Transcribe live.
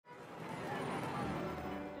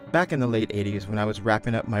Back in the late 80s, when I was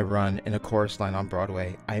wrapping up my run in a chorus line on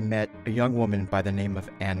Broadway, I met a young woman by the name of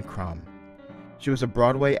Crumb. She was a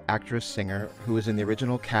Broadway actress-singer who was in the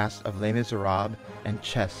original cast of Les Miserables and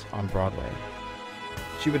Chess on Broadway.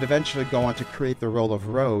 She would eventually go on to create the role of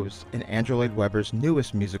Rose in Andrew Lloyd Webber's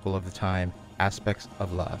newest musical of the time, Aspects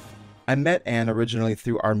of Love. I met Anne originally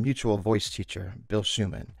through our mutual voice teacher, Bill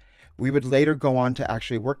Schumann. We would later go on to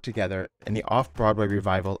actually work together in the off-Broadway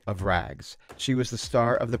revival of Rags. She was the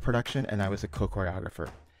star of the production and I was a co-choreographer.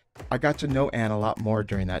 I got to know Anne a lot more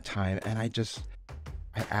during that time and I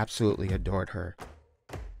absolutely adored her.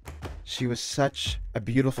 She was such a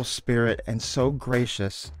beautiful spirit and so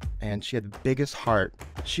gracious, and she had the biggest heart.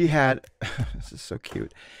 She had, this is so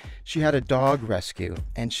cute, she had a dog rescue,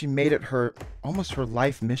 and she made it almost her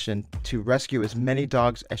life mission to rescue as many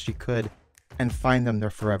dogs as she could and find them their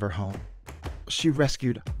forever home. She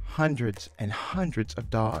rescued hundreds and hundreds of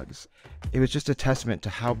dogs. It was just a testament to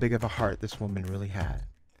how big of a heart this woman really had.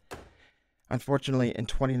 Unfortunately, in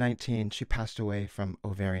 2019, she passed away from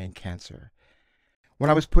ovarian cancer. When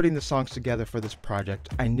I was putting the songs together for this project,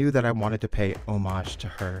 I knew that I wanted to pay homage to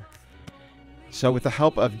her. So with the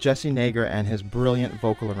help of Jesse Nager and his brilliant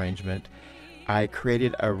vocal arrangement, I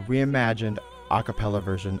created a reimagined a cappella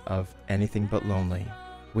version of Anything But Lonely,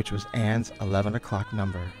 which was Anne's 11 o'clock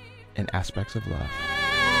number in Aspects of Love.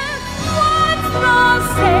 What's the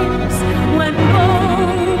sense when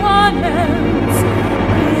no one else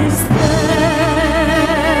is there?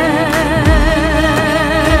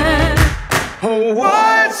 Oh,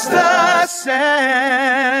 what's the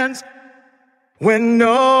sense when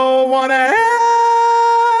no one else